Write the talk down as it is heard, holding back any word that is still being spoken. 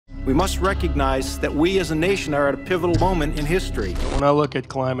We must recognize that we as a nation are at a pivotal moment in history. When I look at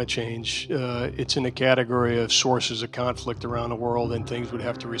climate change, it's in the category of sources of conflict around the world and things we'd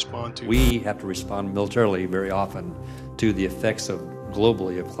have to respond to. We have to respond militarily very often to the effects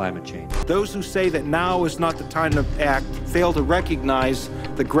globally of climate change. Those who say that now is not the time to act fail to recognize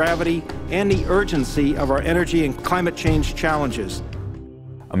the gravity and the urgency of our energy and climate change challenges.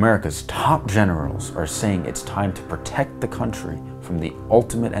 America's top generals are saying it's time to protect the country from the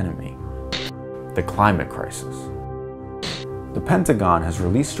ultimate enemy, the climate crisis. The Pentagon has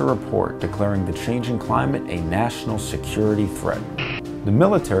released a report declaring the changing climate a national security threat. The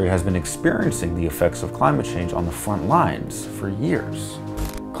military has been experiencing the effects of climate change on the front lines for years.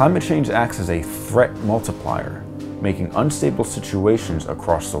 Climate change acts as a threat multiplier, making unstable situations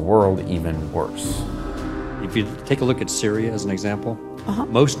across the world even worse. If you take a look at Syria as an example,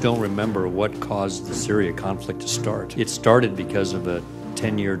 most don't remember what caused the Syria conflict to start. It started because of a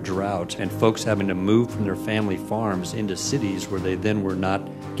 10-year drought and folks having to move from their family farms into cities where they then were not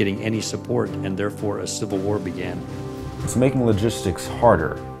getting any support, and therefore a civil war began. It's making logistics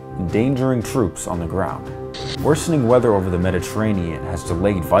harder, endangering troops on the ground. Worsening weather over the Mediterranean has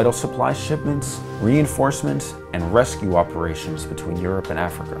delayed vital supply shipments, reinforcements, and rescue operations between Europe and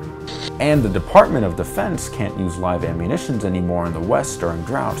Africa. And the Department of Defense can't use live ammunition anymore in the West during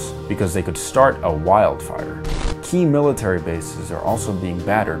droughts because they could start a wildfire. Key military bases are also being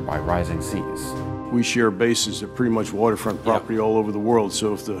battered by rising seas. We share bases of pretty much waterfront property all over the world,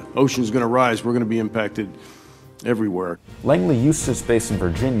 so if the ocean's going to rise, we're going to be impacted everywhere. Langley Eustis Base in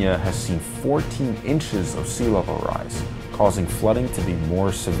Virginia has seen 14 inches of sea level rise, causing flooding to be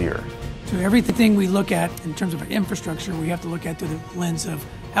more severe. So everything we look at in terms of our infrastructure, we have to look at through the lens of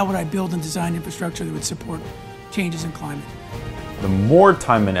how would I build and design infrastructure that would support changes in climate. The more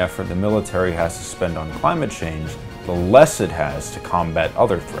time and effort the military has to spend on climate change, the less it has to combat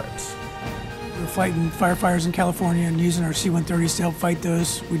other threats. We're fighting firefighters in California and using our C-130s to help fight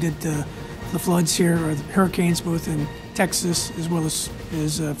those. We did the floods here, or the hurricanes both in Texas as well as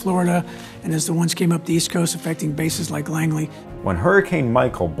Florida, and as the ones came up the East Coast affecting bases like Langley. When Hurricane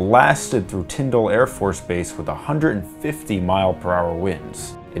Michael blasted through Tyndall Air Force Base with 150-mile-per-hour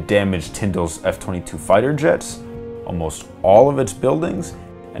winds, it damaged Tyndall's F-22 fighter jets, almost all of its buildings,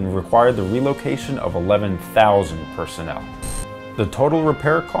 and required the relocation of 11,000 personnel. The total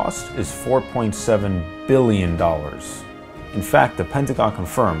repair cost is $4.7 billion. In fact, the Pentagon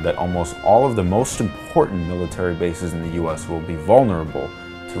confirmed that almost all of the most important military bases in the U.S. will be vulnerable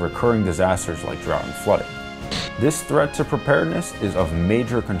to recurring disasters like drought and flooding. This threat to preparedness is of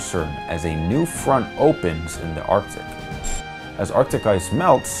major concern as a new front opens in the Arctic. As Arctic ice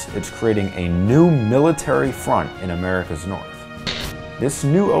melts, it's creating a new military front in America's north. This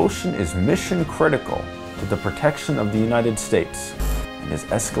new ocean is mission critical to the protection of the United States and is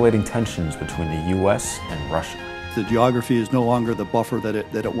escalating tensions between the U.S. and Russia. The geography is no longer the buffer that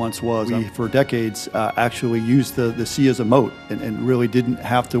it once was. We, for decades, actually used the sea as a moat and really didn't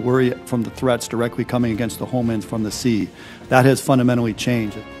have to worry from the threats directly coming against the homelands from the sea. That has fundamentally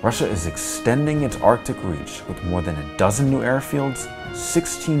changed. Russia is extending its Arctic reach with more than a dozen new airfields,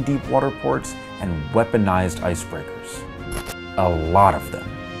 16 deep water ports, and weaponized icebreakers. A lot of them.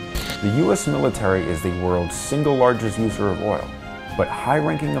 The U.S. military is the world's single largest user of oil, but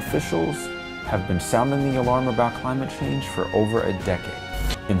high-ranking officials have been sounding the alarm about climate change for over a decade.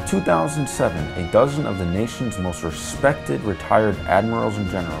 In 2007, a dozen of the nation's most respected retired admirals and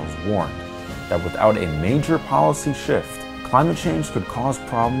generals warned that without a major policy shift, climate change could cause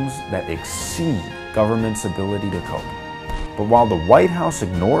problems that exceed government's ability to cope. But while the White House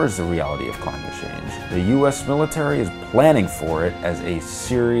ignores the reality of climate change, the U.S. military is planning for it as a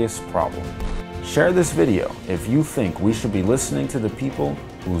serious problem. Share this video if you think we should be listening to the people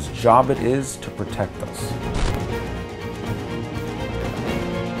whose job it is to protect us.